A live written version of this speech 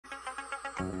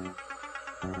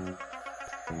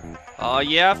Oh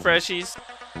yeah, freshies.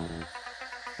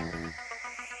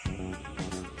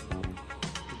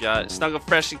 Got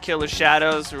Snugglefresh and Killer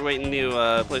Shadows. We're waiting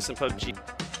to play some PUBG.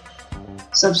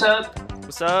 Sup?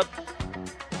 What's up?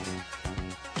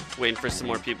 Waiting for some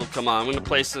more people. Come on, I'm gonna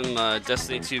play some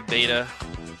Destiny 2 beta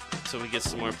so we get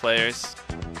some more players.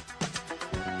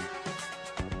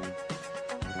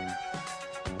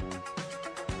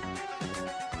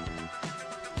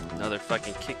 Another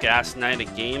fucking kick-ass night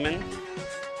of gaming.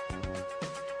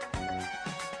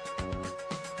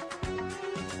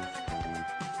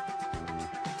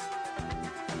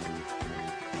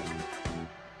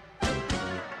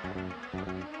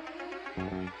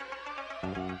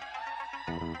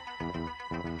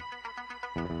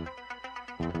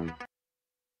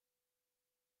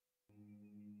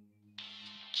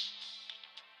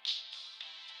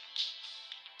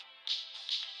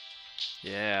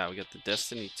 Yeah, we got the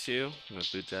Destiny 2. I'm gonna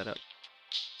boot that up.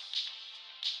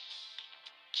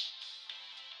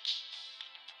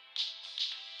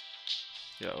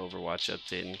 Got Overwatch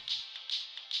updating.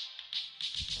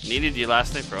 Needed you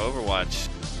last night for Overwatch.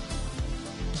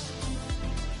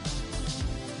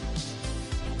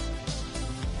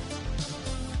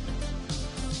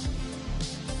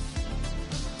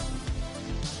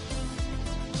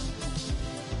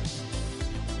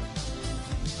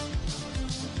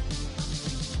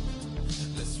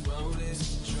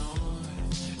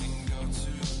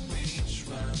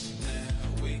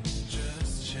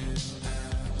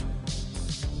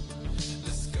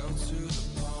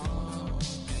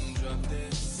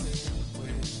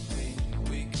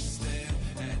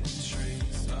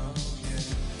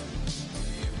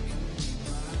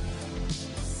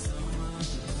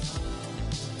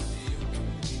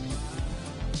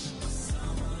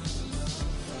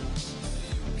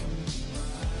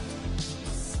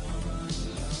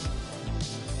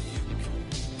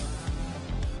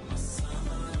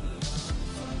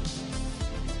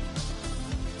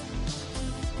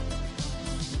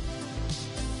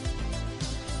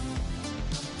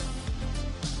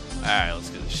 Alright, let's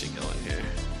get this shit going here.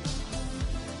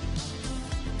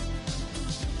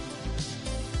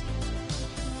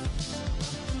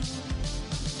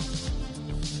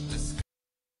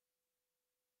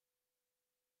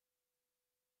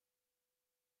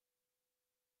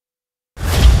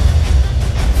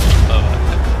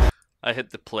 Oh, I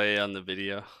hit the play on the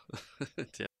video.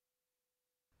 Yeah.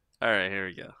 Alright, here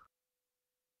we go.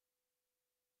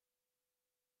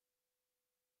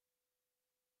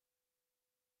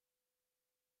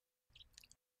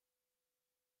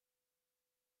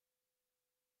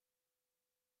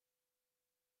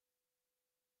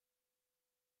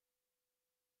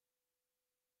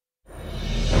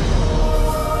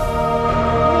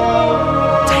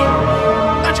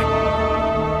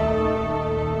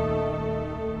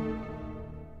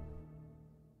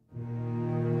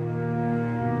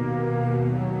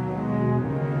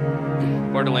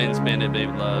 Borderlands Bandit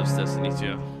Babe loves Destiny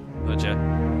 2. But yeah.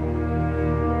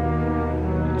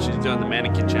 She's doing the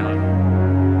mannequin challenge.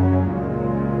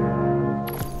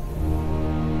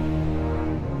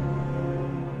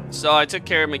 So I took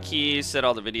care of my keys, set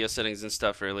all the video settings and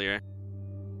stuff earlier.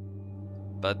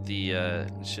 But the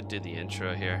should do the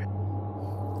intro here.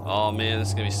 Oh man, this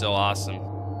is gonna be so awesome.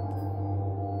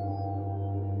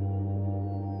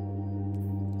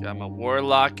 Got my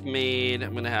warlock made.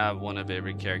 I'm gonna have one of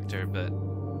every character, but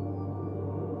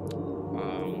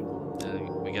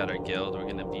we got our guild. We're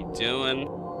gonna be doing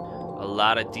a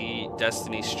lot of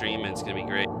Destiny streaming. It's gonna be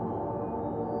great.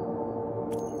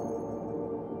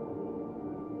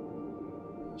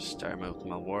 Start with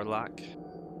my warlock.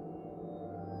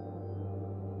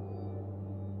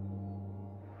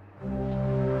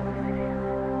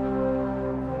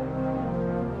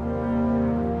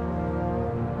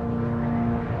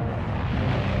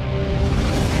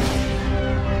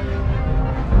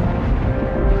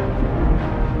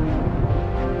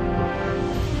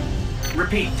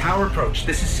 Repeat, tower approach.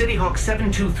 This is City Hawk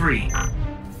 723.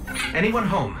 Anyone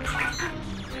home?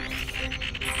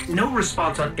 No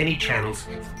response on any channels,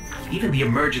 even the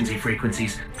emergency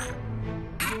frequencies.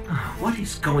 What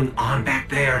is going on back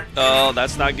there? Oh,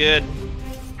 that's not good.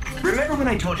 Remember when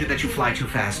I told you that you fly too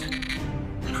fast?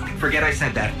 Forget I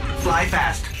said that. Fly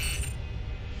fast.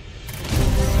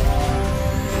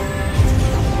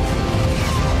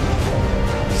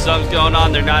 Something's going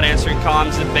on. They're not answering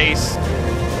comms at base.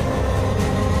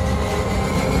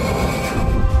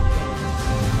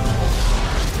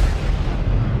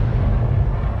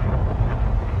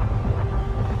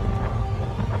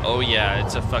 Oh yeah,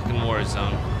 it's a fucking war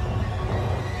zone.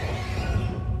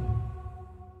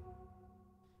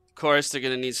 course, they're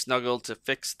gonna need Snuggle to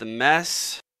fix the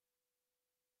mess.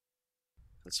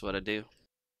 That's what I do.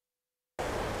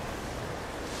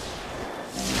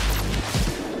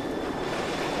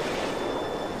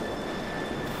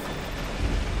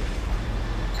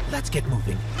 Let's get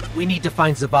moving. We need to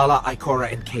find Zavala,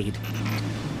 Ikora, and Cade.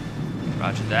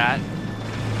 Roger that.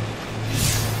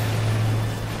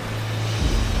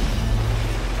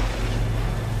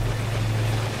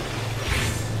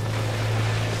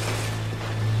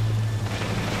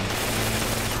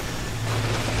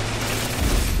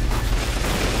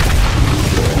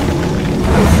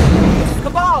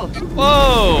 Cabal!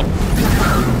 Whoa!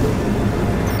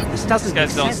 This doesn't make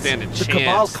These guys don't sense. stand a The chance.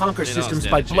 Cabal conquer They don't systems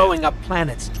stand by a chance. blowing up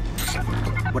planets.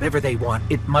 Whatever they want,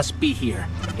 it must be here,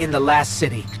 in the last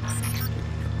city.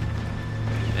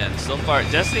 Yeah, so far,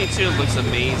 Destiny 2 looks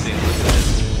amazing. Look at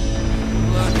this.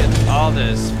 Look at all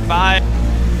this fire.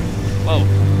 Whoa.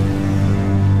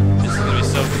 This is gonna be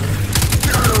so.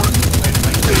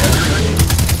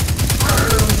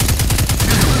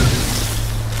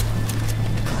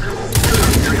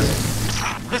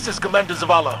 This is Commander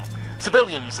Zavala.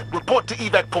 Civilians, report to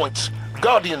evac points.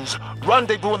 Guardians,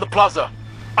 rendezvous in the plaza.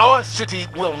 Our city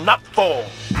will not fall.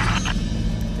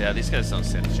 Yeah, these guys don't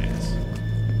stand a chance.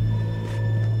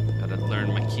 Gotta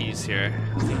learn my keys here.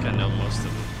 I think I know most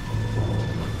of them.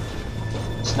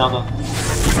 Snuggle.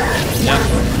 Yep.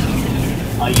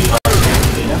 Are you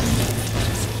beta?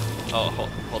 Oh,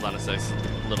 hold on a sec. It's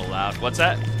a little loud. What's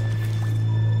that?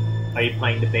 Are you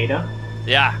playing the beta?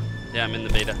 Yeah. Yeah, I'm in the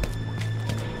beta.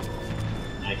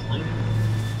 Excellent.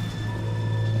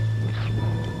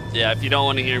 Yeah, if you don't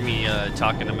want to hear me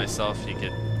talking to myself, you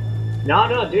could.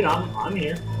 No, dude, I'm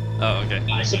here. Oh, okay.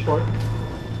 I support.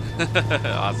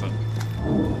 Awesome.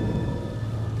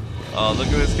 Oh, look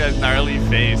at this guy's gnarly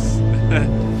face.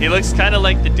 He looks kind of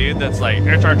like the dude that's like,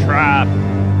 it's a trap.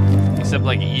 Except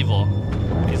like evil.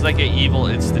 He's like an evil,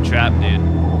 it's the trap dude.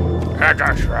 It's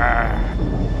a trap.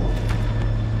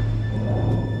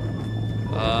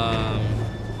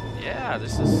 Yeah,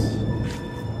 this is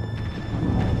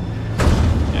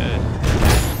good.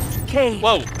 Cade!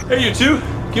 Whoa! Hey, you two,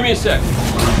 give me a sec.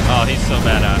 Oh, he's so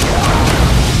badass.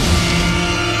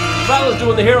 Vala's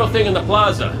doing the hero thing in the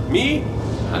plaza. Me?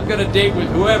 I've got a date with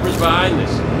whoever's behind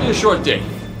this. Be a short date.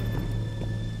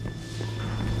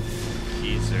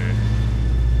 Teaser.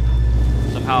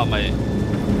 Somehow my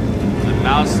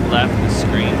mouse left the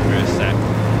screen for a sec.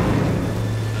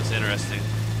 That's interesting.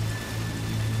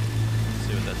 Let's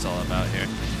see what that's all about here.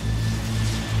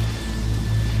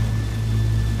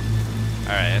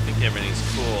 Alright, I think everything's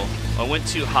cool. I went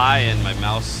too high and my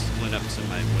mouse went up to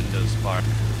my Windows bar.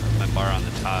 My bar on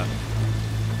the top.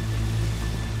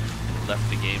 Left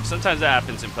the game. Sometimes that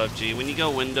happens in PUBG. When you go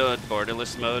windowed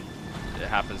borderless mode, it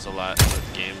happens a lot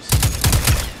with games.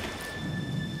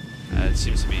 It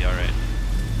seems to be alright.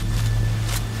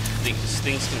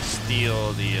 Things can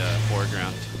steal the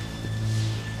foreground.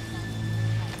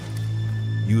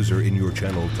 User in your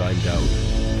channel timed out.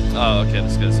 Oh, okay,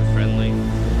 this guy's a friendly.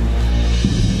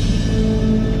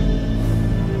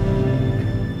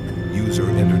 User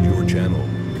entered your channel.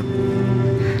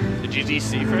 Did you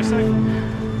DC for a second?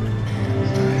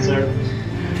 Sir.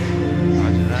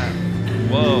 Roger that.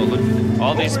 Whoa, look at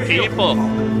all these people.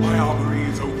 My armory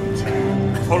is open.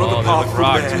 Follow Oh, the they path look from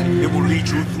rocked. there. It will lead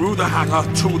you through the hangar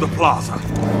to the plaza.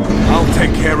 I'll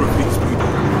take care of these people.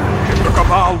 If the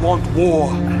Cabal want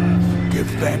war,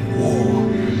 give them war.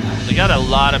 They got a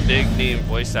lot of big name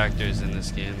voice actors in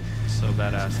this game. So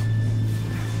badass.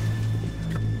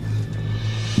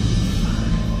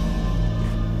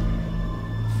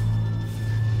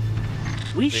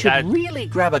 We should really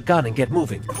grab a gun and get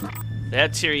moving. They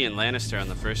had Tyrion Lannister on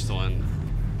the first one.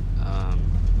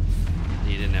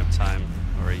 He didn't have time,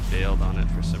 or he bailed on it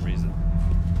for some reason.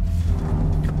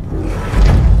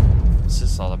 What's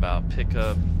this all about?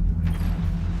 Pickup.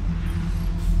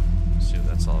 Let's see what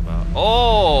that's all about.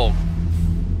 Oh!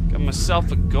 Got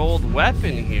myself a gold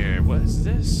weapon here. What is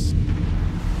this?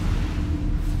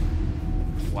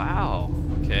 Wow.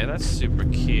 Okay, that's super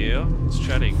cute. Let's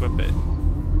try to equip it.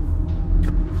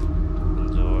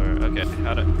 Door. Okay,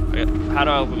 how do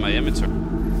I open my inventory?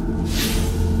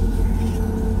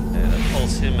 Yeah, that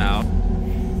pulls him out.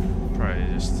 Probably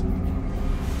just.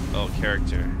 Oh,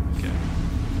 character. Okay.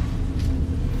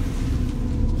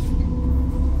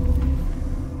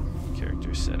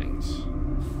 Character settings.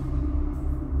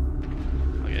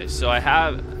 Okay, so I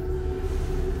have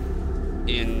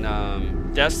in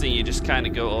Destiny, you just kind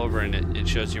of go over and it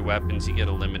shows your weapons. You get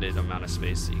a limited amount of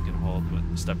space that you can hold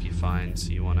with stuff you find,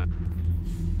 so you want to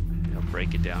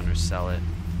break it down or sell it.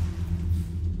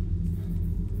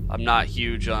 I'm not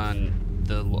huge on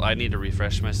I need to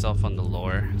refresh myself on the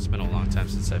lore. It's been a long time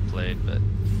since I played, but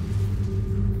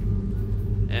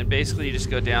and basically you just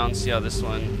go down, see how this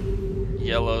one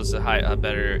yellow's a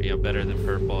better, you know, better than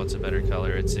purple. It's a better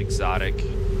color. It's exotic.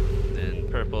 Then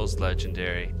purple's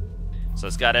legendary. So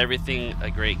it's got everything a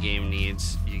great game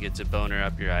needs. You get to boner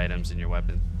up your items and your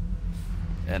weapon.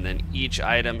 And then each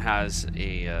item has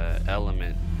a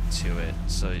element to it.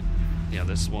 So, you know,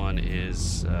 this one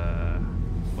is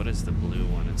what is the blue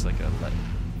one? It's like a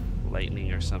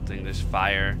lightning or something. There's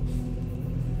fire.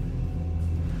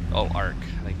 Oh, arc.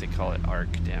 I think they call it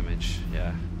arc damage.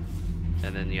 Yeah.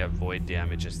 And then you have void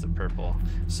damage as the purple.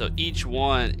 So each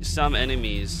one, some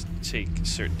enemies take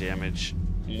certain damage,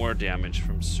 more damage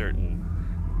from certain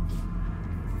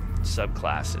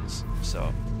subclasses.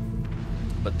 So,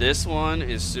 but this one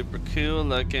is super cool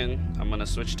looking. I'm gonna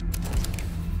switch to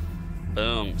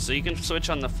boom. So you can switch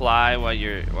on the fly while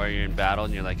you're in battle,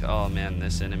 and you're like, oh man,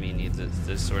 this enemy needs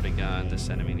this sort of gun. This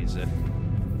enemy needs it.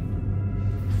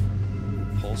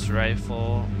 Pulse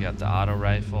rifle. We got the auto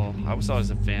rifle. I was always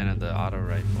a fan of the auto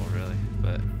rifle, really,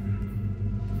 but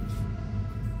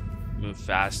move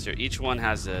faster. Each one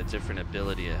has a different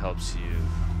ability. It helps you.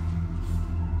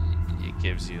 It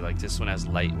gives you, like, this one has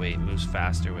lightweight, moves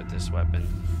faster with this weapon.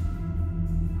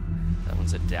 That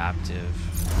one's adaptive.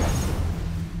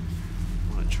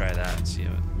 I want to try that and see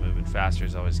how moving faster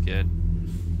is always good.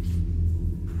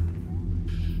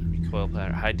 Recoil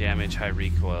pattern, high damage, high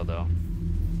recoil though.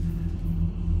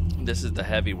 This is the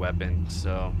heavy weapon,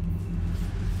 so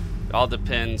it all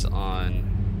depends on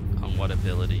what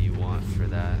ability you want for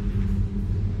that.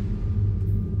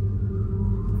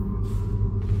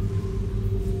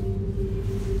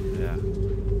 Yeah.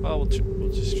 Well,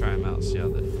 we'll just try them out, see how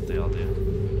what they all do.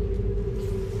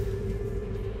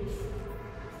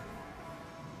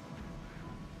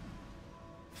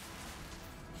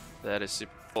 That is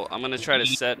super cool. I'm gonna try to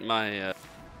set my.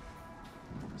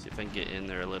 See if I can get in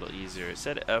there a little easier. It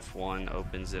said F1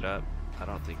 opens it up. I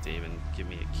don't think they even give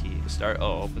me a key. Start.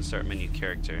 Oh, open start menu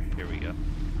character. Here we go.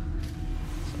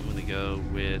 So I'm gonna go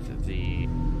with the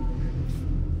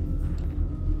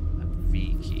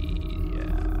V key.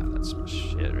 Yeah, that's my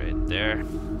shit right there.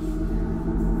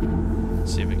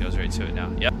 Let's see if it goes right to it now.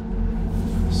 Yep.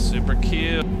 Super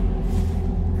cute.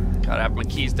 Gotta have my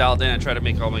keys dialed in. I try to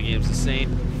make all my games the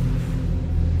same.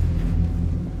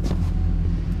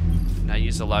 I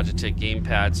use the Logitech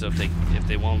gamepad, so if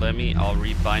they won't let me, I'll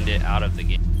rebind it out of the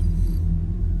game.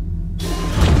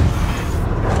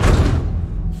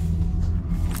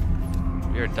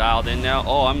 We are dialed in now.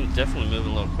 Oh, I'm definitely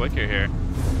moving a little quicker here.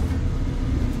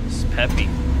 It's peppy.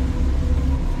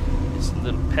 It's a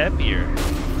little peppier.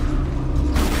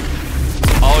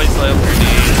 Always love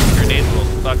grenades. Grenades will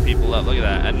fuck people up. Look at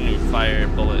that. I didn't even fire a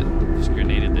bullet. Just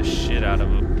grenaded the shit out of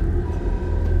them.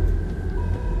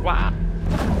 Wow.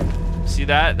 See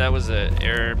that? That was an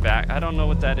air back. I don't know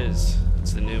what that is.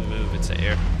 It's the new move. It's an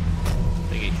air.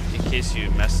 Like in case you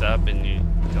mess up and you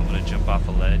don't want to jump off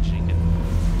a ledge, you can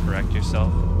correct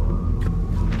yourself.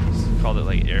 It's called it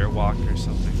like air walk or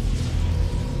something.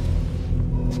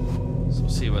 So we'll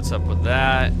see what's up with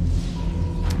that.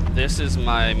 This is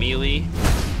my melee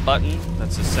button.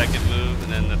 That's the second move,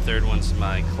 and then the third one's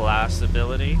my class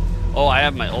ability. Oh, I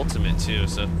have my ultimate too,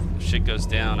 so if shit goes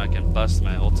down, I can bust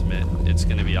my ultimate. It's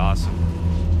gonna be awesome.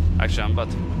 Actually, I'm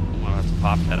gonna have to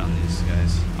pop that on these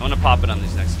guys. I wanna pop it on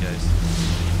these next guys.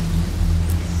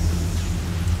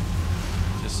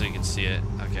 Just so you can see it.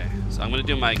 Okay, so I'm gonna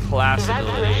do my class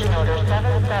ability. Evacuation order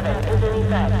 77 is in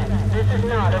effect. This is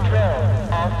not a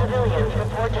drill. All civilians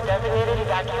report to designated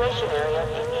evacuation area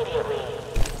immediately.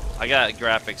 I got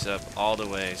graphics up all the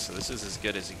way, so this is as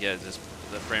good as it gets.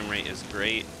 The frame rate is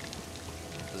great.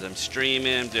 As I'm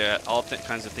streaming, there are all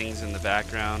kinds of things in the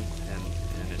background,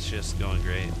 and it's just going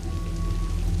great.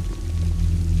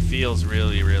 Feels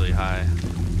really, really high.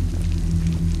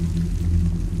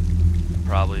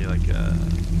 Probably like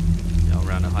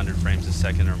around 100 frames a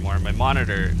second or more. My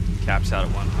monitor caps out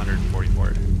at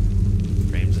 144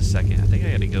 frames a second. I think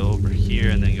I got to go over here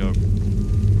and then go.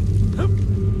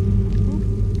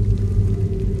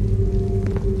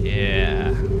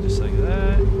 Yeah, just like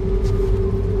that.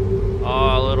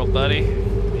 Oh, little buddy.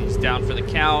 He's down for the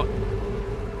count.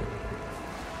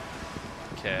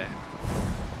 Okay.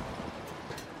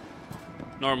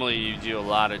 Normally you do a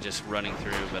lot of just running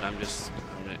through, but I'm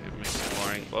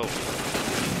exploring. Whoa.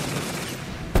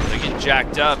 They're getting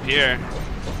jacked up here.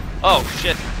 Oh,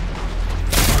 shit.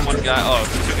 One guy. Oh,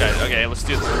 two guys. Okay, let's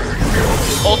do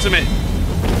this. Ultimate.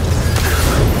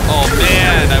 Oh,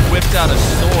 man. I whipped out a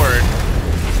sword.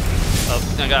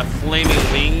 I got flaming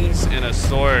wings and a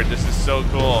sword. This is so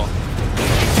cool.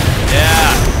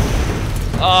 Yeah.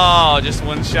 Oh, just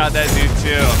one shot that dude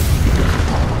too.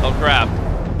 Oh crap.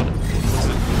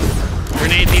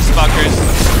 Grenade these fuckers.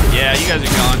 Yeah, you guys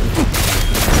are gone.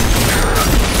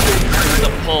 The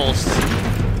pulse.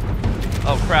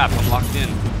 Oh crap, I'm locked in.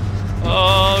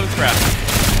 Oh crap.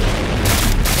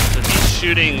 So he's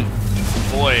shooting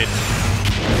void.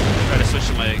 Try to switch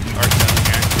to my arc gun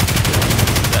here.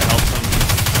 That helps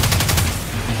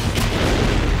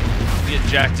him. Get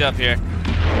jacked up here.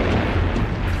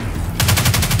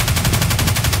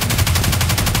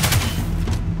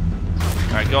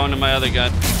 Alright, go into my other gun.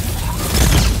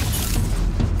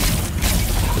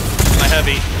 My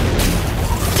heavy.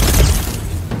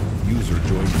 User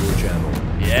joined your channel.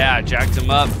 Yeah, I jacked him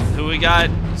up. Who we got?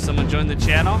 Someone joined the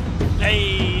channel?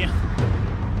 Hey!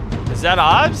 Is that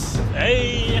Obs?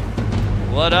 Hey!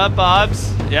 What up,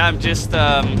 Obs? Yeah, I'm just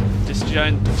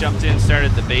jumped in,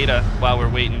 started the beta while we're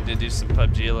waiting to do some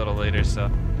PUBG a little later,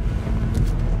 so.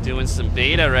 Doing some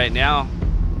beta right now.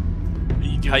 Are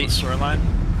you doing the storyline?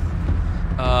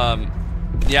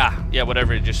 Yeah,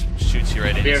 whatever, it just shoots you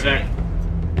right in. Beer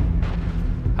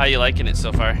How you liking it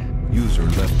so far? User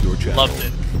left your channel. Loved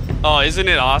it. Oh, isn't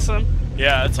it awesome?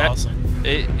 Yeah, it's awesome.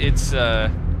 It's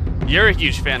you're a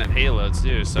huge fan of Halo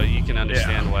too, so you can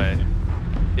understand why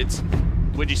it's.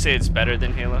 Would you say it's better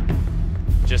than Halo?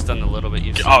 Just on the little bit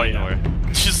you've seen? Oh yeah. Or?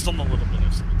 Just on the little bit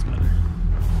I've seen, it's better.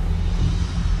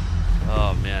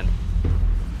 Oh man,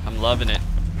 I'm loving it.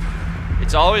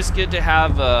 It's always good to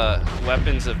have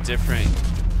weapons of different,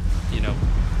 you know,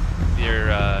 your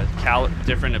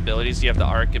different abilities. You have the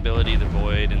arc ability, the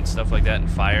void, and stuff like that, and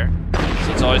fire.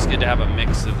 So it's always good to have a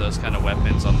mix of those kind of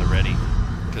weapons on the ready,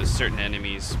 because certain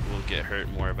enemies will get hurt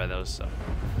more by those. So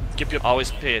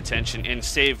always pay attention and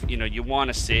save. You know, you want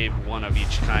to save one of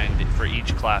each kind for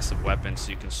each class of weapon, so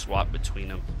you can swap between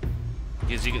them,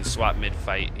 because you can swap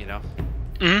mid-fight. You know.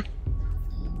 Mhm.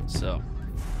 So.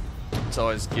 It's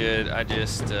always good. I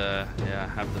just, yeah,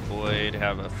 have the void,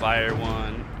 have a fire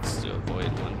one. Let's do a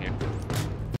void one here.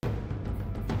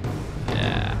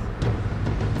 Yeah.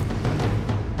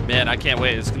 Man, I can't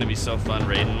wait. It's going to be so fun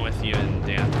raiding with you and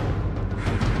Dan.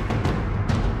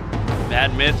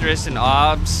 Mad Mithras and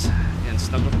Obs and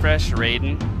Snugglefresh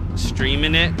raiding,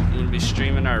 streaming it. We're going to be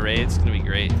streaming our raids. It's going to be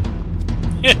great.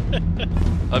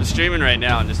 I'm streaming right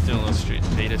now. I'm just doing a little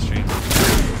beta stream.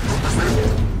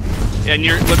 And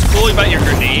what's cool about your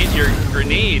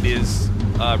grenade is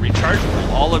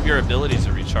rechargeable. All of your abilities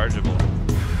are rechargeable.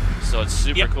 So it's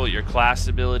super cool. Your class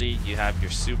ability, you have your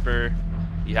super,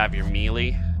 you have your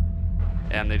melee,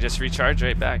 and they just recharge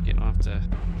right back. You don't have to,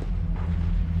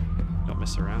 don't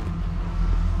mess around.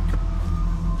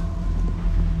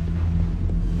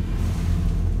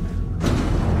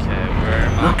 Okay, where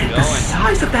am I Look at the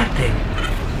size of that thing.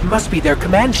 It must be their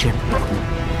command ship.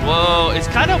 Whoa, it's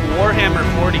kind of Warhammer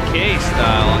 40k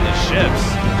style on the ships.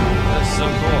 That's so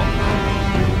cool.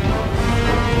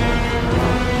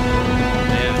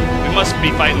 Man, we must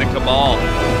be fighting the Cabal.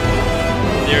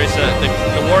 There's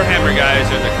the Warhammer guys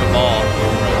are the Cabal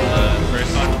from the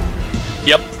first one.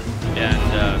 Yep. And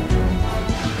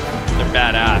they're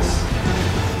badass.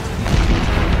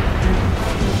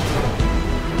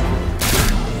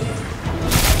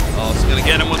 Oh, it's gonna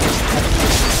get him with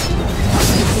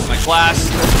my class.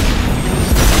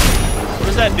 What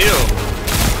does that do?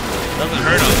 Doesn't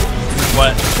hurt him.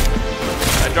 What?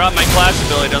 I dropped my class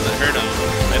ability, doesn't hurt him.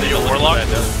 I think a warlock?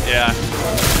 Yeah.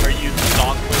 Are you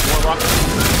Donk with warlock?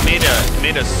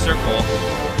 Made a circle.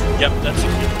 Yep, that's a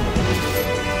cute.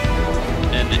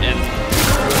 And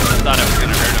thought it was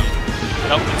gonna hurt him.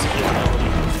 Nope, it's a cute ability.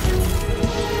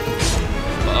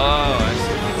 Oh, I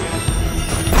see.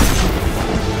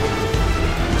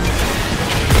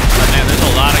 Man, there's a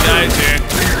lot of guys here.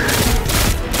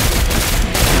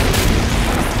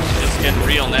 It's getting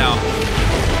real now.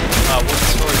 What's the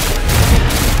story?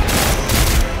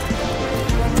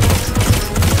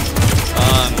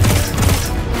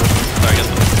 Sorry,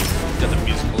 got the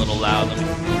music a little loud. Let me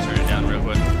turn it down real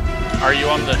quick. Are you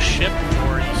on the ship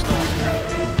or are you still on the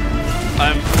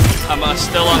ground? I'm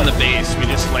still on the base. We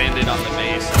just landed on the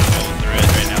base. I'm going through it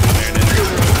right now. There it is.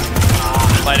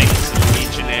 Fighting some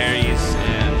legionaries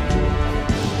and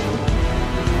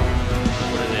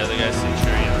what are the other guys?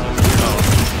 Centurions. Oh,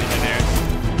 legionaries.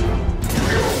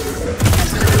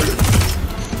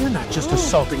 You're not just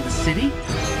assaulting the city.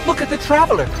 Look at the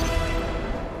Traveler.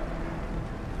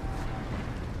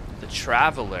 The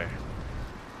Traveler.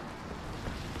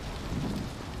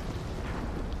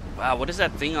 Wow, what is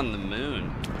that thing on the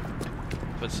moon?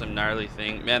 Put some gnarly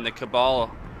thing. Man, the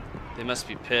Cabal, they must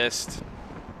be pissed.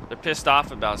 They're pissed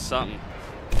off about something.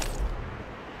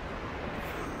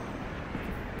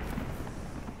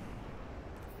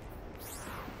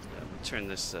 turn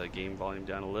this game volume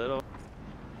down a little.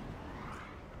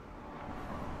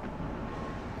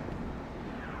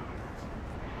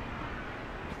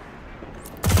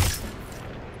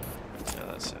 Yeah,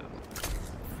 that's it.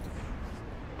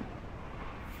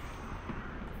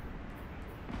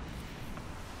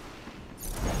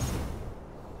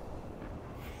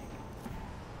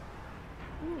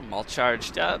 I'm all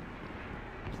charged up.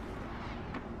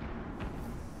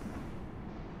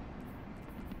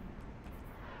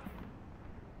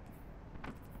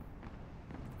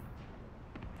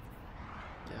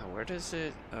 Where does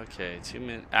it? Okay, 2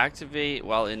 minutes. Activate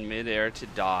while in midair to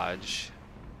dodge.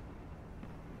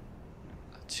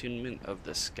 Attunement of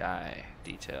the sky.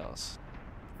 Details.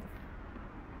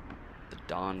 The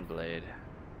Dawn Blade.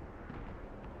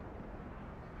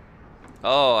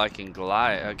 Oh, I can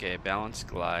glide. Okay, balance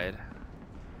glide.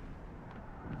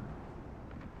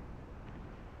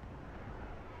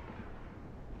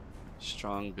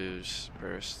 Strong boost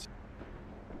burst.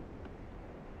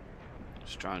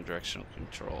 Strong directional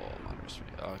control.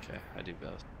 Okay, I do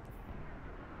both.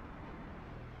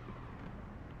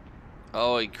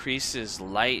 Oh, increases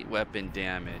light weapon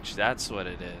damage. That's what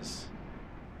it is.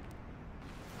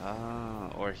 Ah,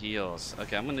 or heals.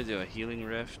 Okay, I'm gonna do a healing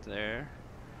rift there.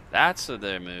 That's what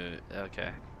they're move.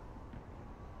 Okay.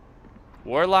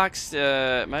 Warlocks.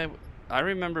 I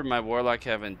remember my warlock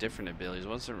having different abilities. It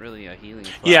wasn't really a healing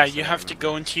class. Yeah, you have to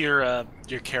go into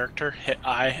your character, hit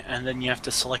I, and then you have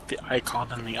to select the icon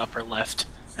in the upper left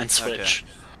and switch.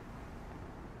 Okay.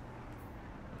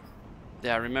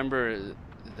 Yeah, I remember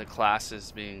the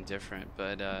classes being different,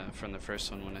 but from the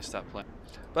first one when I stopped playing.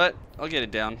 But I'll get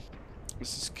it down.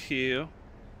 This is Q.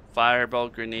 Fireball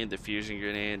grenade, the fusion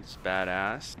grenade is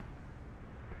badass.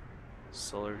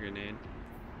 Solar grenade.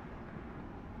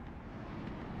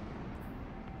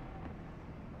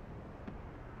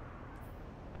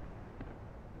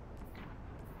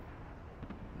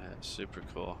 Super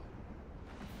cool.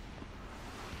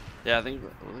 Yeah, I think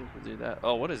we'll do that.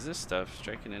 Oh, what is this stuff?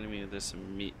 Strike an enemy with this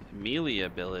melee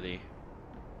ability.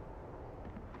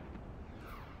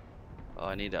 Oh,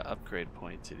 I need an upgrade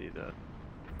point to do that.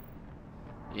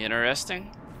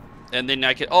 Interesting. And then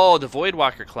I could. Oh, the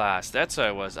Voidwalker class. That's what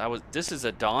I was. This is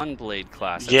a Dawnblade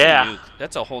class. That's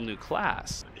that's a whole new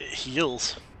class. It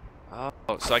heals. Oh,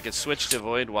 so I could switch to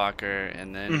Voidwalker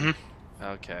and then.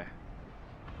 Okay.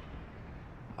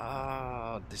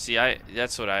 Oh, see,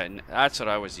 that's what I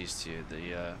was used to.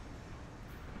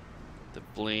 The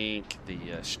blink, the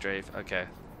strafe. Okay,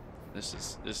 this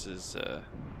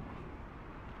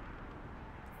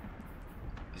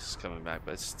is coming back,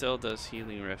 but it still does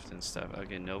healing rift and stuff.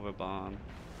 Okay, Nova Bomb.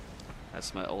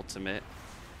 That's my ultimate.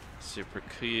 Super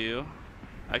cool.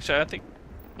 Actually, I think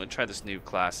I'm gonna try this new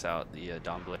class out, the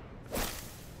Dawnblade.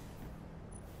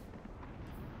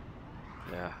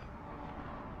 Yeah.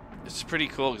 It's pretty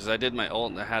cool because I did my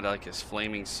ult and I had like his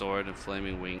flaming sword and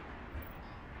flaming wing.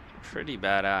 Pretty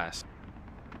badass.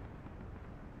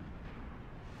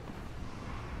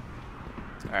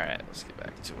 Alright, let's get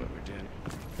back to what we're doing.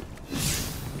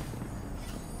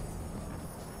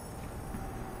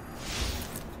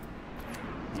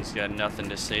 He's got nothing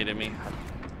to say to me.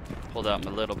 Pulled out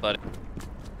my little buddy.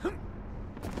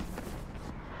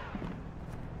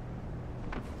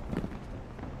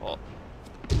 Oh.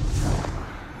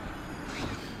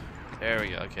 There we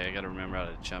go. Okay, I gotta remember how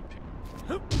to jump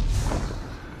here.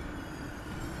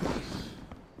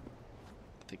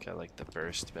 I think I like the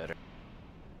burst better.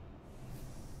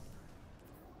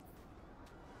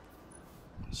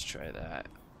 Let's try that.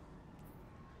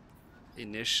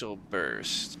 Initial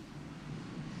burst.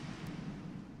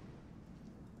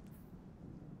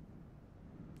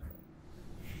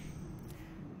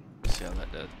 See how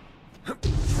that does.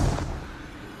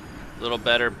 A little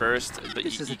better burst, but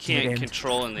you can't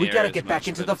control in the air. We gotta get back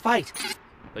into the fight.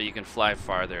 But you can fly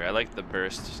farther. I like the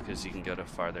burst just because you can go to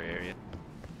farther area.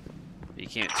 You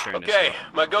can't turn. Okay,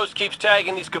 my ghost keeps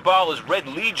tagging these Cabal as Red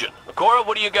Legion. Cora,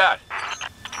 what do you got?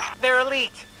 They're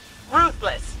elite,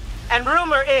 ruthless, and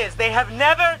rumor is they have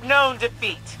never known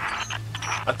defeat.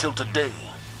 Until today.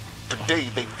 Today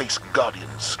they face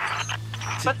Guardians.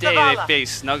 Today they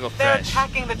face Snugglefresh. They're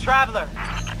attacking the Traveler.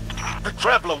 The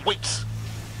Traveler waits.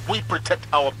 We protect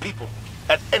our people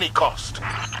at any cost.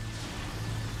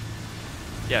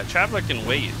 Yeah, Traveler can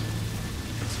wait.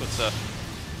 That's what's up.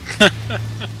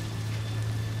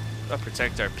 I'll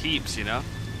protect our peeps, you know?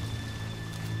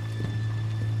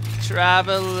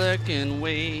 Traveler can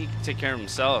wait. Take care of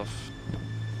himself.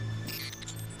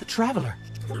 The Traveler.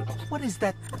 What is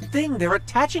that thing they're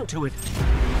attaching to it?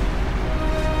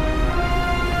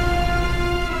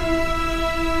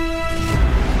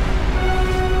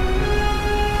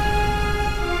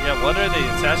 Yeah, what are they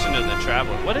attaching to the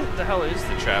Traveler? What the hell is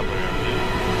the Traveler?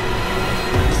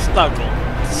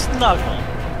 Snuggle.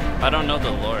 I don't know the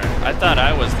lore. I thought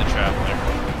I was the Traveler.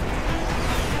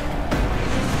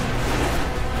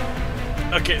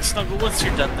 Okay, Snuggle, once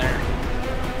you're done there.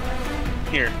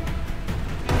 Here.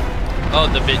 Oh,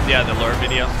 the lore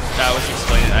video. That was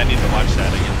explaining. I need to watch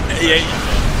that again. Yeah,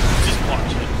 just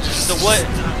watch it. So what?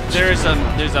 There's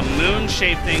a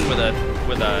moon-shaped thing with a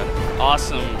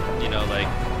awesome, you know, like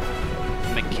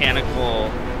mechanical.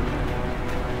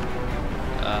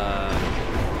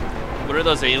 What are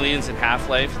those aliens in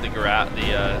Half-Life? The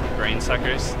brain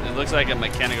suckers. It looks like a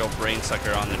mechanical brain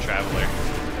sucker on the Traveler.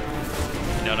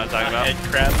 You know what I'm talking about? Head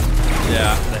crab.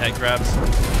 Yeah, the head crabs.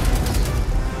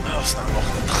 Oh, Snuggle.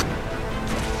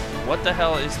 What the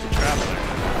hell is the Traveler?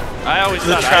 I always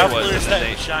thought Traveler I was is in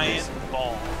that giant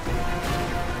ball.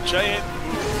 Giant.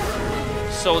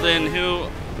 So then who?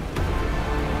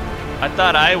 I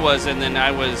thought I was, and then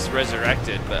I was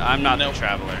resurrected, but I'm not the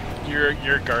Traveler.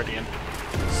 You're Guardian.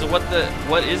 So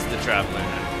what is the Traveler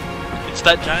then? It's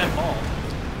that giant ball.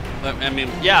 I mean,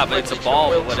 yeah, but it's a ball.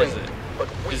 But what is it?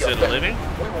 Is it a living?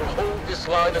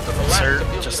 Sir,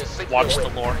 just watch the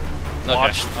lore. Okay.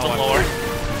 Watch the lore.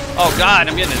 Oh God,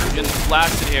 I'm getting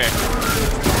blasted here.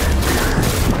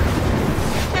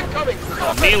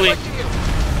 Oh, melee.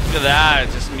 Look at that,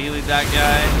 just meleeed that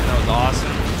guy. That was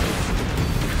awesome.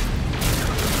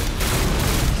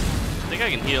 I think I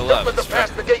can heal up.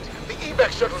 Past the gate. The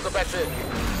evac shuttles are back there.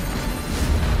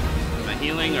 Am I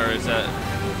healing or is that?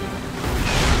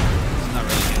 It's not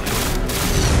really healing.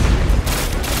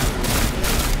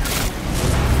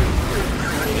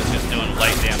 I think it's just doing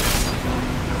light damage.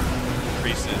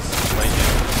 Increases light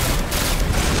damage.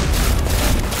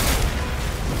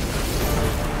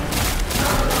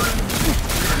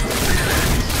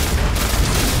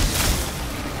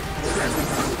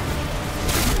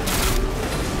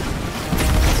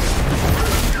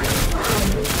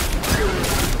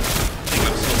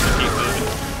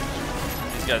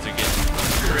 Guys are getting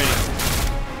pretty.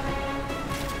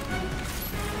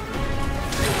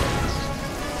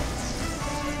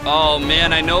 Oh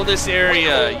man, I know this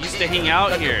area. I used to hang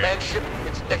out here.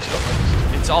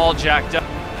 It's all jacked up.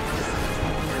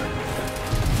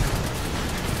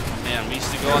 Man, we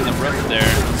used to go on the roof there.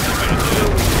 Let's see if I can do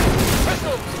it.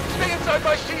 Stay inside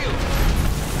my shield.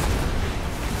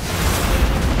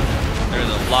 There's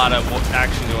a lot of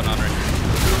action going on right here.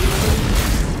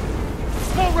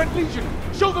 Small Red Legion!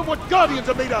 Show them what Guardians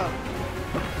are made of!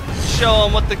 Show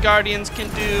them what the Guardians can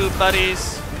do,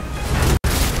 buddies.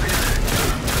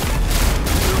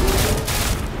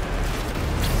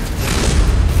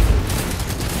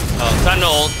 Oh, time to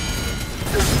ult.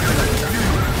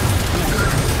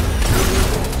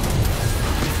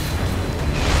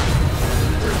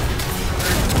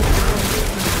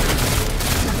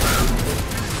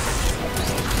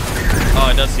 Oh,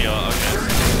 it does heal. Okay.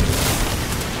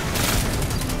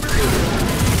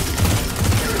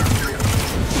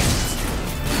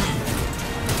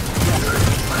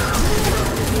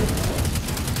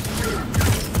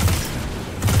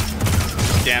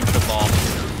 Damn the ball.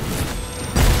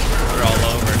 We're all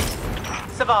over.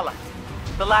 Zavala,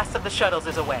 the last of the shuttles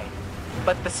is away.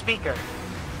 But the speaker,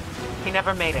 he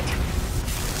never made it.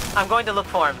 I'm going to look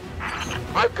for him.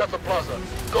 I've got the plaza.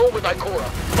 Go with Ikora.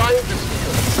 Find the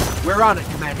speaker. We're on it,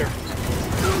 Commander.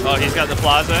 Oh, he's got the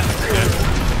plaza? Okay.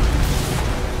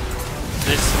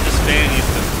 This van needs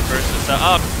to burst this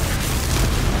up.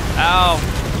 Ow.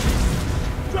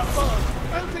 Drop on!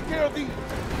 I'll take care of these!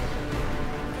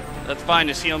 That's fine,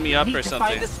 just heal me up or something.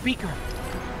 Find the speaker.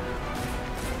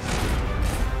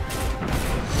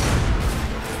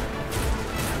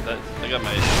 I got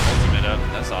my ultimate up.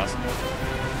 That's awesome.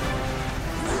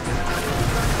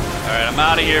 Alright, I'm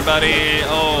out of here, buddy.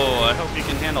 Oh, I hope you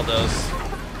can handle those.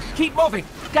 Keep moving.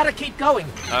 Gotta keep going.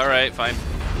 Alright, fine.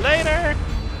 Later!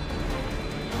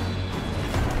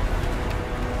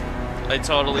 I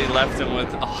totally left him with...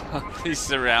 Oh, he's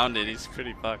surrounded. He's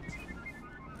pretty fucked.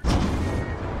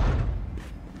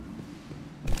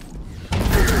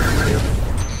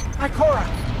 Ikora!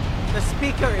 The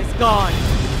speaker is gone.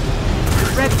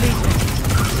 Red Legion,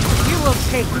 you will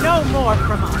take no more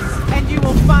from us, and you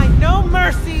will find no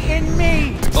mercy in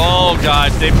me! Oh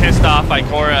god, they pissed off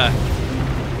Ikora.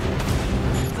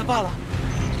 Zavala.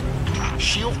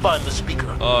 She'll find the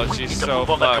speaker. Oh, we she's need to so move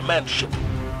on the fucked. command ship.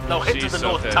 Now head to the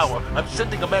North Tower. I'm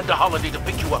sending Amanda Holiday to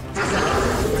pick you up.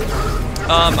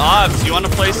 Obs, you want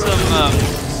to play some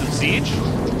Siege?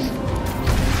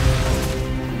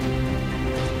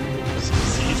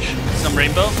 Some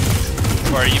Rainbow?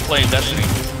 Or are you playing Destiny?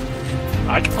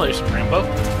 I can play some Rainbow.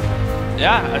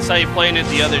 Yeah, I saw you playing it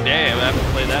the other day. I haven't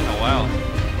played that in a while.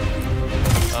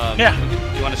 Yeah.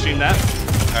 You want to stream that?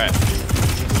 All right.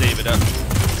 Save it up.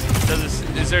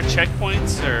 Is there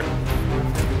checkpoints or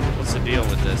what's the deal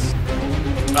with this?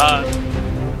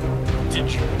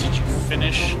 Did you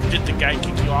finish? Did the guy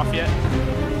kick you off yet?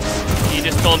 He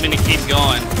just told me to keep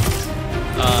going.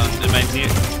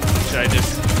 Should I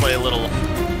just play a little?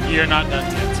 You're not done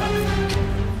yet, son.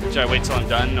 Should I wait till I'm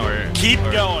done or keep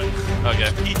going?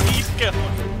 Okay. Keep going.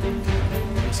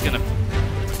 I'm just gonna,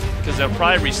 because they'll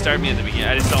probably restart me at the beginning.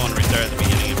 I just don't want to restart at the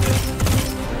beginning of it.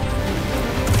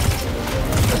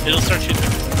 It'll start you at the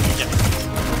beginning.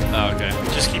 Oh, okay.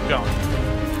 Just keep going.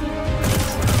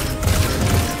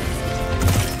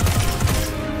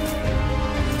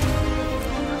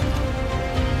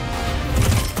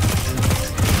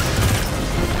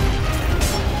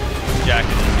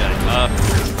 Jacking this guy up.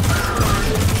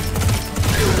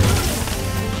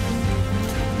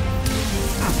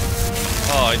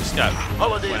 Oh, I just got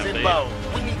Holidays inbound.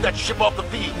 We need that ship off the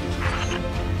field.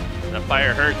 That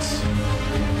fire hurts.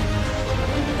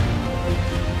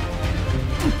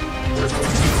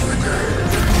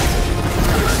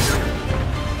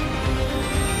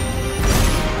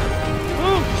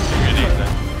 Woo! Good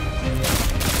evening.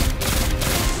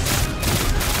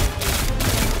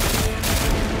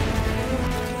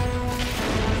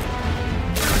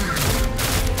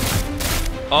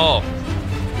 Oh.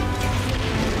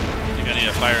 You're gonna need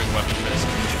a firing weapon for this.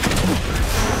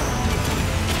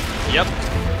 Yep.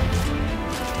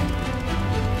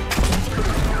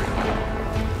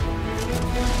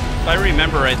 If I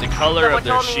remember right, the color of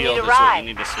their shield is what you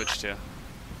need to switch to.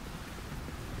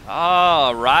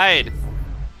 Oh, ride.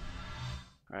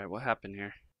 Alright, what happened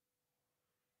here?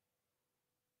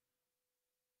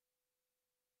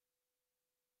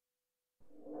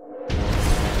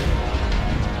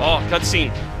 Oh,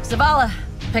 cutscene. Zavala,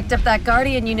 picked up that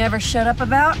Guardian you never showed up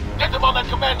about? Get them on that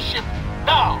command ship,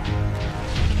 now!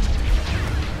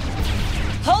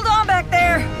 Hold on back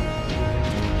there!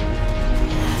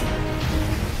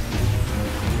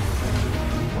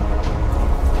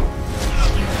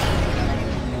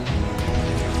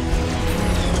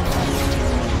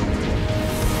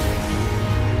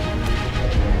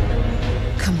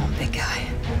 Come on, big guy.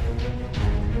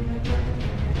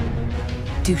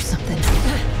 Do something.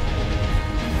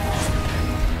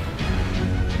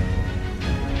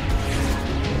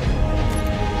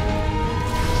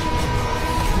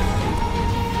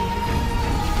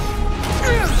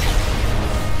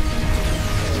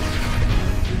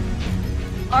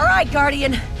 All right,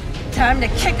 Guardian. Time to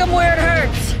kick him where it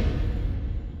hurts.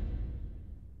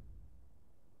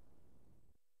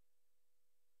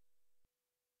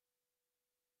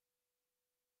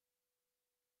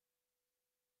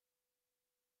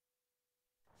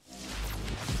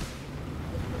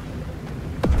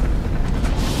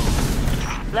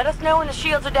 Let us know when the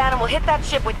shields are down and we'll hit that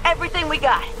ship with everything we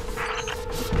got.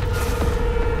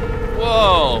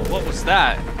 Whoa, what was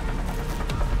that?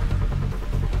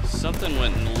 Something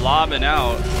went lobbing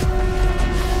out.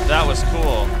 That was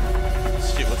cool.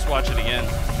 Shit, let's watch it again.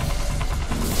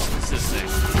 What's this thing?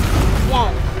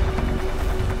 Whoa!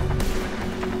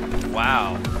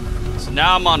 Wow. So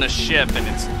now I'm on a ship and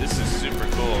this is super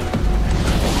cool.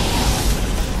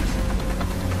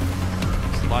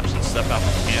 Just launching stuff out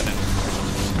the cannon.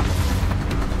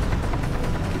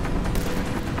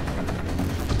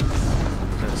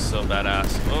 That is so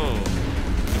badass. Oh.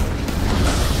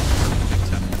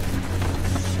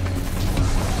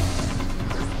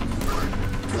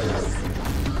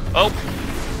 Oh,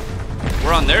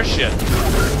 we're on their ship.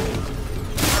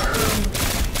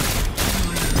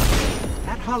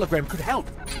 That hologram could help.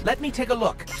 Let me take a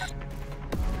look.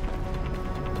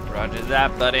 Roger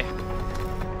that, buddy.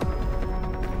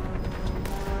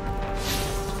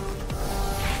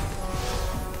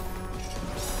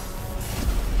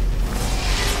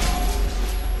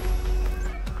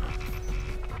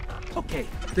 Okay,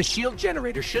 the shield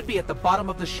generator should be at the bottom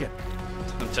of the ship.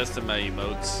 I'm testing my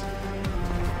emotes.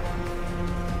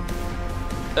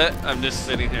 I'm just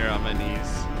sitting here on my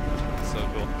knees. So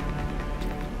cool.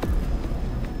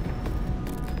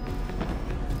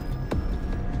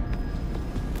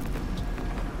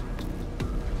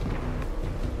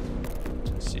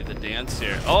 See the dance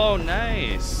here. Oh,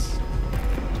 nice.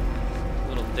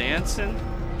 Little dancing.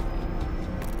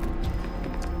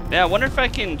 Yeah, I wonder if I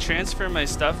can transfer my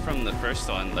stuff from the first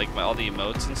one, like all the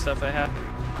emotes and stuff I had.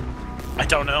 I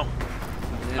don't know.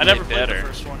 I never played the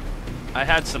first one. I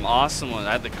had some awesome ones.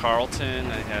 I had the Carlton.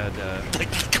 I had.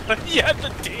 You had the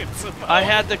dance. I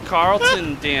had the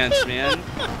Carlton dance, man.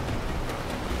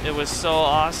 It was so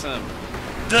awesome.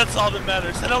 That's all that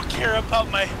matters. I don't care about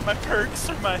my perks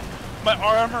or my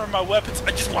armor or my weapons.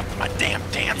 I just want my damn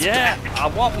dance back. I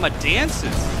want my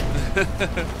dances.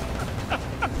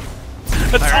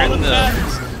 That's all that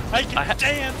matters. I can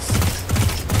dance.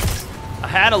 I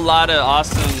had a lot of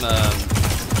awesome,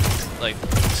 like,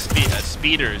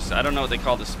 speeders. I don't know what they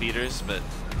call the speeders, but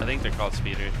I think they're called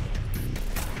speeders.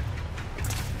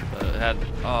 But it had,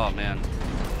 oh man,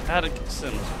 it had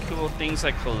some cool things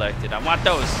I collected. I want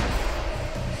those.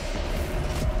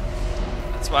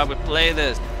 That's why we play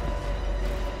this.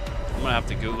 I'm gonna have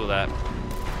to Google that.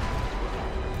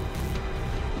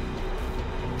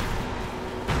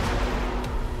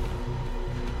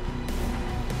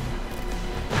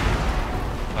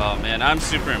 Oh man, I'm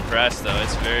super impressed though.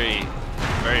 It's very,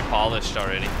 very polished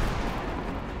already.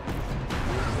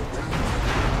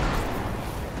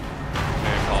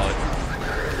 Very polished.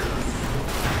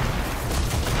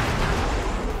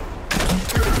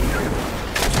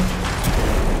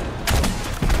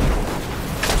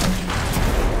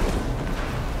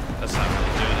 That's not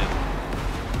really doing it.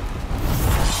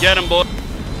 Get him, boy.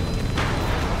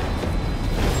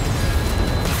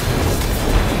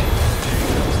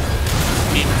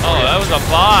 Oh, that was a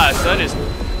boss. I just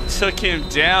took him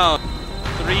down.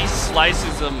 3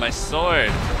 slices of my sword.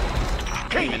 I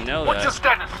didn't even know What's your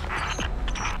that. status?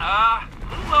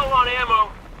 Low on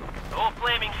ammo. The whole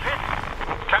flaming pit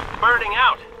kept burning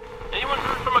out. Anyone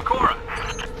heard from Akora?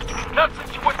 Not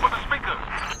since you went for the speaker.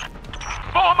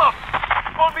 Form up!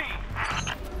 On me!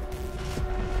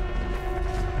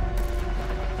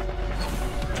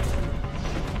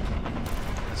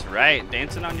 That's right,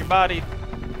 dancing on your body.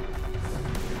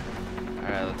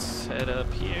 Alright, let's head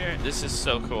up here. This is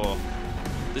so cool.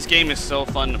 This game is so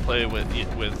fun to play with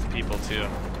people too.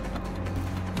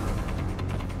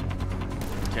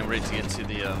 Can't wait to get to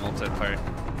the multi-part.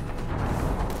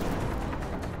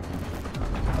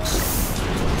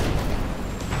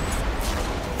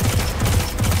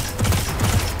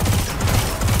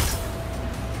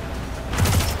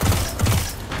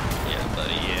 Yeah,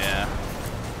 buddy, yeah.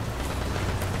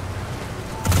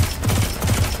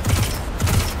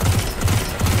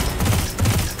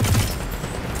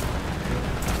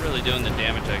 Really doing the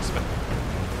damage I expect.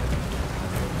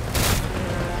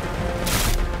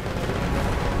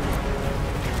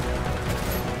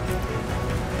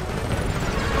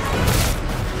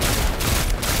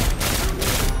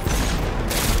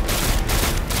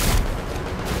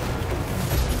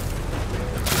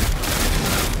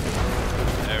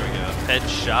 There we go.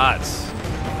 Headshots.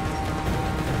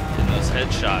 Getting those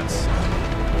headshots.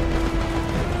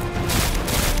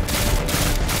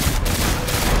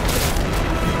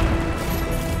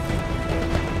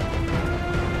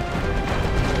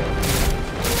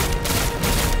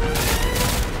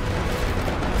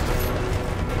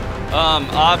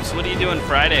 Ops, what are you doing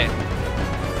Friday?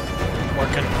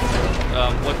 Working.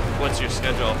 What's your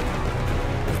schedule?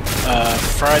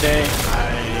 Friday,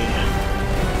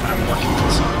 I'm working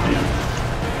till 7 a.m.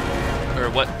 Or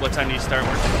what time do you start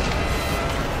working?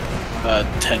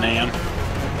 10 a.m.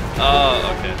 Oh,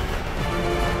 okay.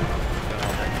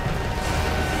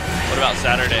 What about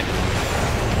Saturday?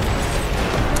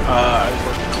 I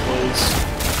work close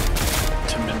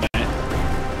to midnight.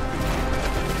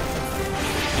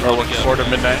 Or work 4 to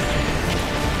midnight.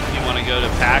 You want to go to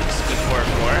PAX before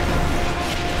 4?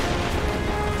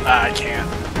 I can't.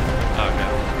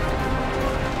 Okay.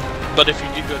 But if you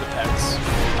do go to PAX,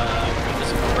 go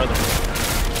visit my brother.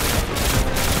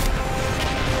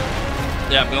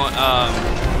 Yeah, I'm going.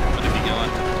 When are you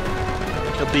going?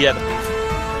 He'll be at a booth.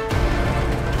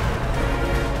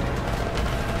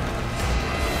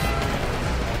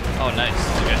 Oh, nice.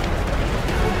 Okay.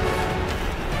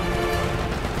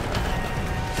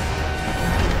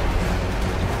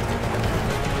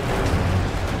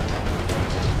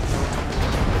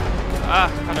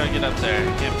 How do I get up there?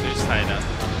 Can't boost high enough.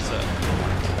 So.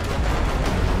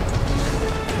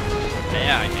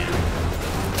 Yeah, I can.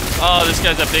 Oh, this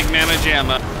guy's a big mamma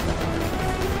jamma.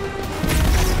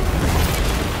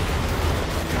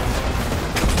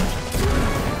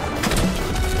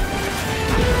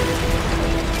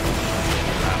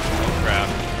 Oh crap.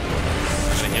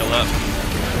 I'm gonna heal up.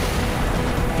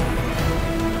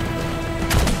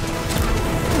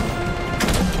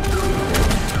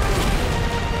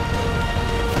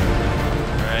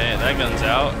 Alright, that gun's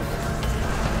out.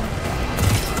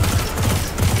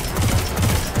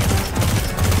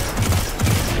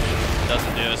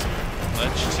 Doesn't do as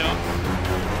much to him.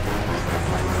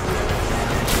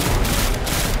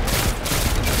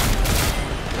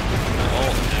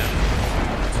 Oh, man.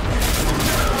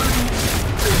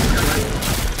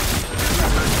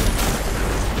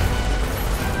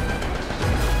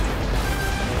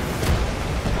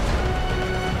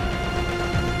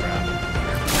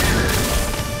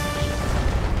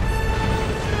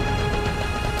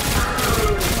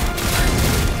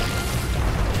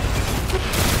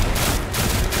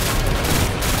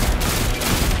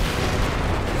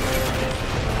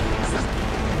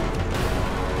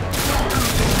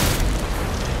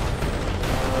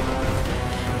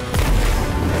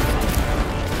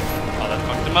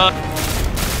 him up.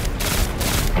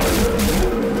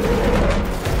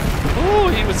 Ooh,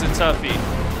 he was a toughie.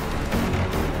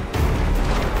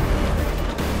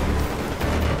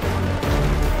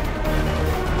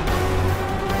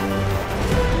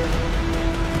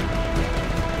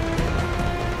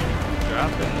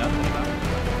 Dropping nothing, huh?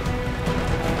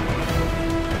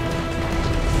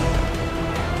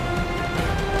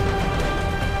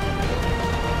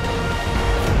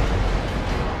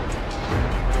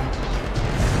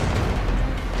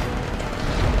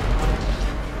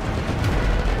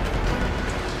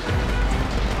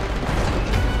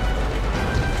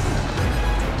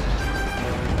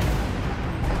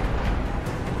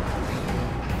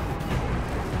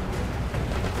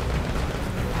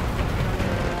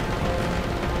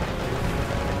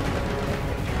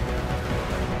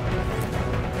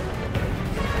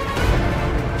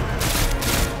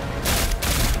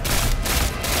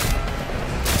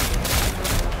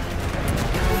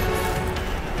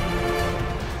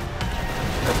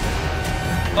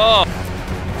 Oh!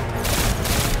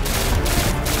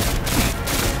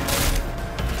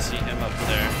 See him up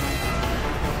there.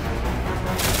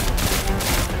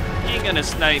 He ain't gonna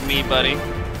snipe me, buddy. I'm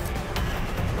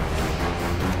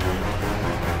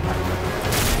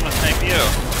gonna snipe you.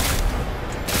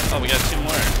 Oh, we got 2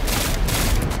 more.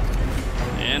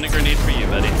 And a grenade for you,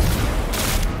 buddy.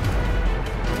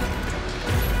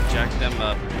 Jack them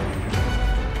up.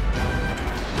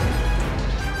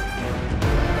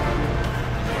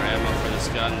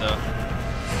 Gun though.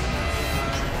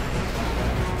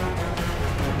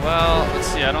 Well, let's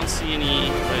see. I don't see any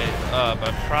way up.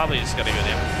 I probably just gotta go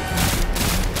down.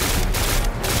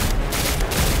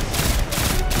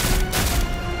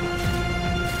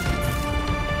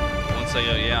 Once I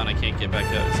go down, I can't get back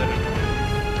up. Is that it?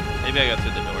 Maybe I got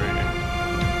through the door here.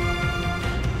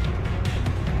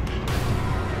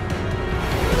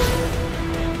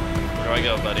 Where do I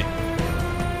go, buddy?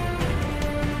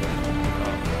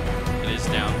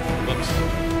 Down. Whoops.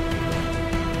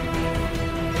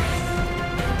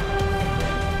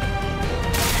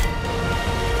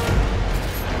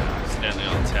 Standing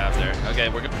on tab there. Okay,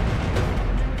 we're good.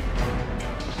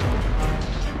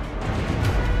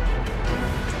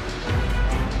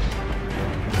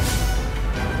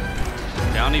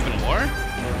 Down even more?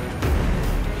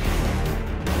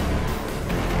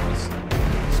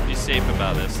 Let's be safe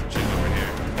about this. Check over here.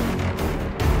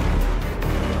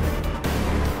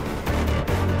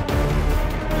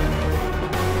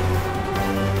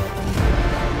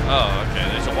 Oh, okay.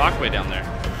 There's a walkway down there.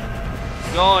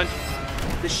 Going.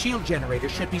 The shield generator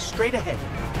should be straight ahead.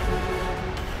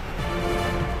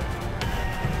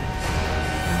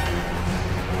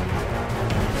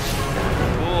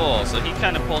 Cool. So he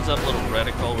kind of pulls up a little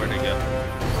reticle. Where'd it go?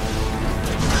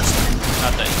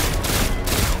 Not that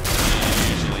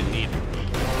you usually need.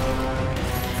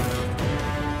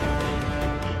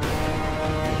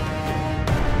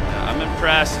 Yeah, I'm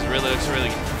impressed. It really looks really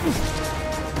good.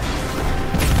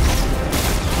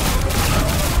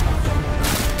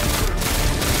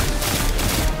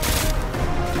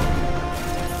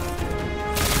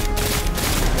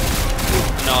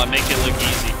 No, make it look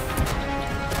easy.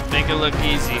 Make it look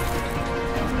easy.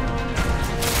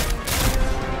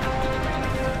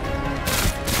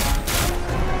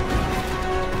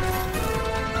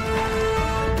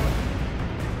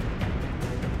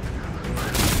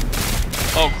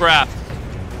 Oh crap.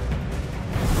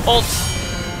 Ult.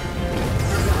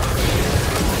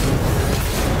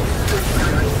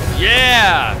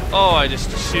 Yeah! Oh, I just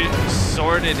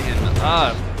sorted him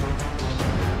up.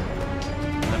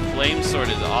 Flame sword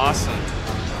is awesome.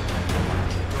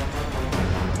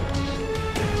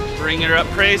 Bring her up.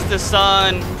 Praise the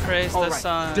sun. Praise the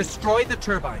sun. Destroy the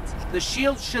turbines. The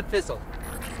shields should fizzle.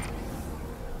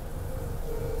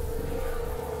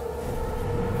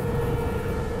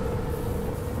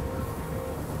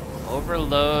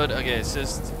 Overload. Okay, it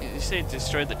says, you say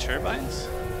destroy the turbines?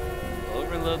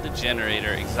 Overload the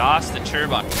generator. Exhaust the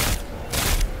turbine.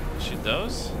 Shoot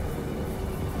those?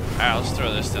 Alright, let's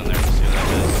throw this down there and see what that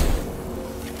does.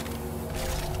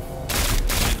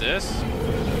 Shoot this.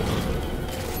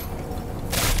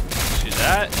 Shoot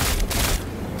that.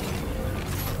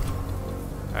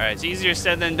 Alright, it's easier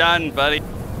said than done, buddy.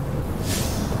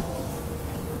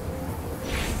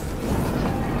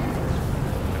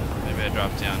 Maybe I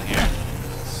drop down here.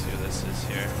 Let's see what this is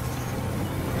here.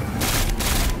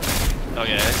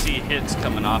 Okay, I see hits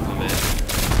coming off of it.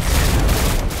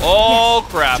 Oh,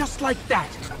 yes, crap. Just like that.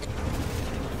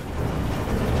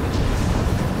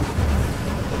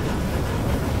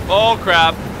 Oh,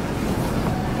 crap.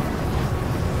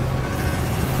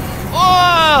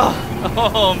 Oh!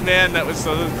 Oh, man, that was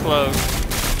so close.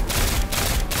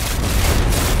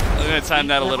 gonna time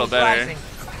that a little better. Rising.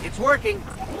 It's working.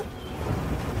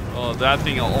 Oh, that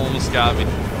thing almost got me.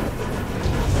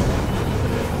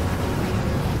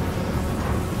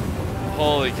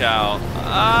 Holy cow.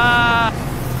 Ah!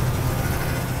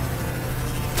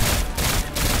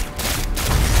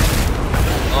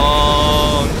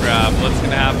 Oh crap, what's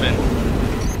gonna happen?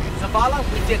 Zavala,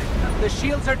 we did it. The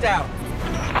shields are down.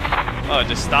 Oh, it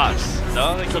just stops.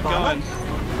 No, they keep going.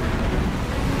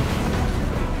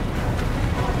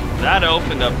 That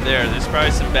opened up there. There's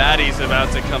probably some baddies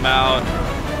about to come out.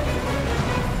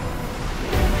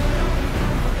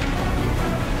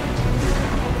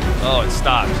 Oh, it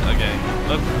stopped. Okay.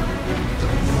 Oop.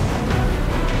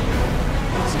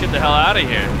 Let's get the hell out of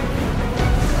here.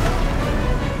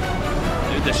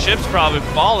 Dude, the ship's probably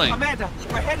falling. Amanda,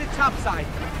 we're headed topside.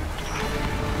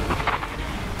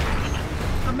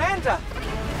 Amanda!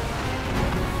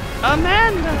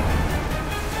 Amanda!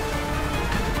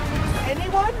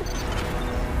 Anyone?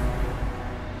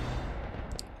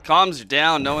 Comms are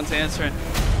down. No one's answering.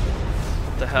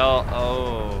 What the hell?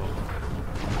 Oh.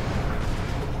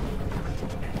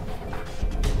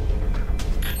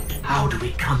 How do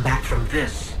we come back from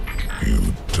this?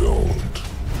 You don't.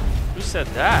 Who said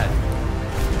that?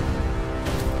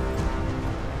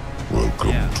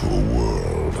 Welcome to a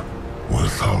world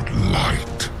without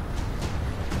light.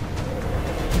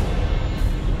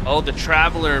 Oh, the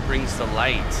traveler brings the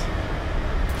light.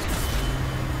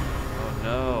 Oh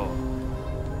no.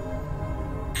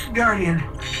 Guardian,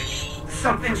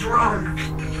 something's wrong.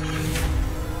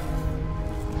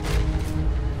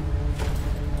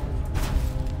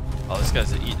 Oh,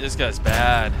 this guy's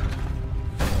bad.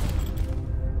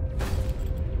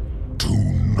 Do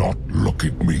not look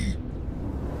at me,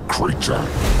 creature.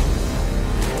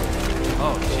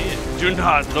 Oh, gee. Do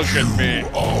not look at me. You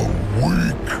are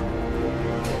weak,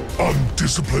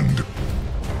 undisciplined,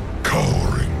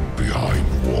 cowering behind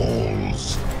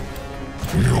walls.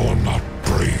 You're not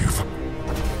brave.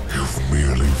 You've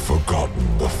merely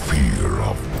forgotten the fear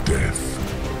of death.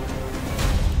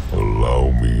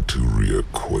 Allow me to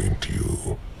reacquaint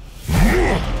you.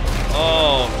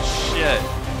 Oh, shit.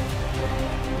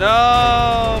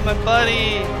 No, my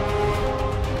buddy.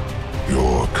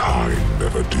 Your kind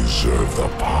never deserved the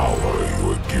power you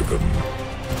were given.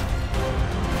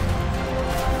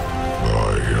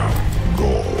 I am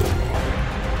Gaul,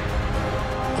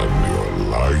 and your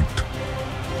light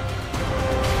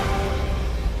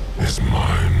is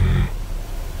mine.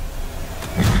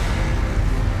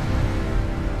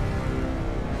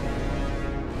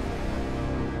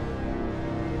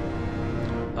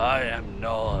 I am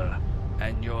Null,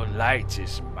 and your light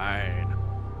is mine.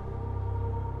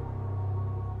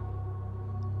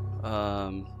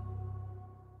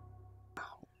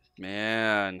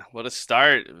 Man, what a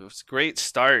start. It was a great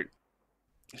start.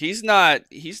 He's not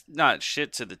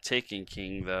shit to the Taken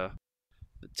King though.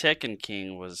 The Taken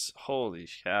King was, holy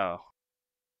cow.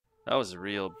 That was a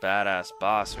real badass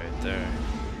boss right there.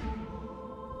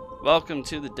 Welcome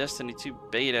to the Destiny 2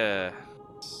 beta.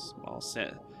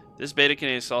 This beta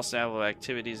contains small sample of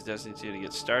activities Destiny 2 to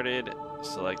get started.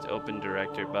 Select open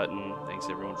director button. Thanks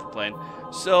everyone for playing.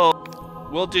 So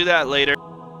we'll do that later.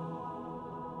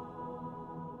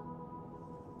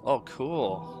 Oh,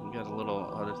 cool. We got a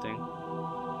little other thing.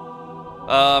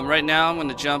 Right now I'm going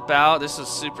to jump out. This is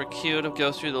super cute. I'll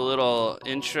go through the little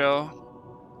intro.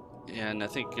 And I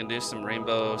think we can do some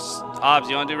Rainbow... Obs,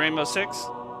 you want to do Rainbow 6?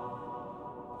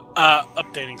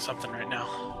 Updating something right now.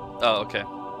 Oh, okay.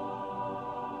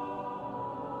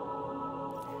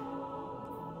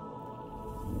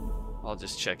 I'll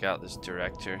just check out this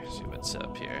director, see what's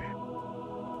up here.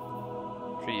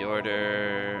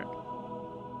 Pre-order.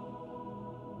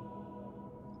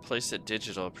 Place a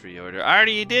digital pre-order. I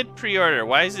already did pre-order.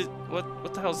 Why is it...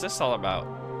 What the hell is this all about?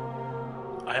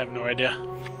 I have no idea.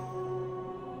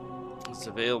 It's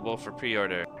available for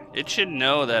pre-order. It should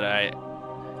know that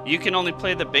you can only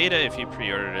play the beta if you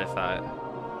pre-ordered it, I thought.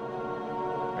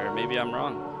 Or maybe I'm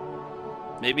wrong.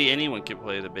 Maybe anyone can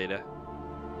play the beta.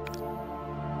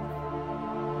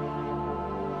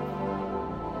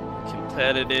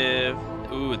 Competitive.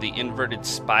 Ooh, the inverted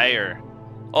spire.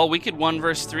 Oh, we could 1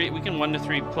 versus 3. We can 1 to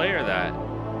 3 player that.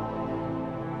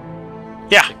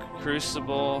 Yeah. The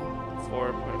Crucible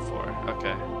 4.4.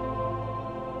 Okay.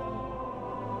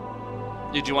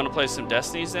 Did you want to play some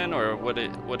Destinies then, or what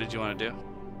did you want to do?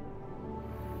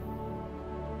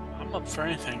 I'm up for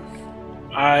anything.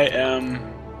 I am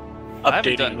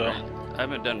updating though. I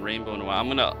haven't done Rainbow in a while. I'm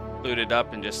gonna boot it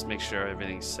up and just make sure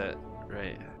everything's set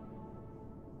right.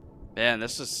 Man,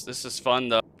 this is fun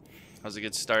though. That was a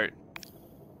good start.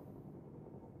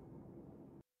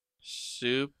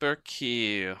 Super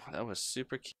cute. That was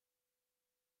super cute.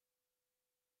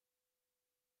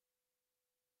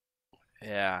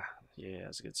 Yeah,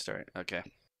 that's a good start. Okay.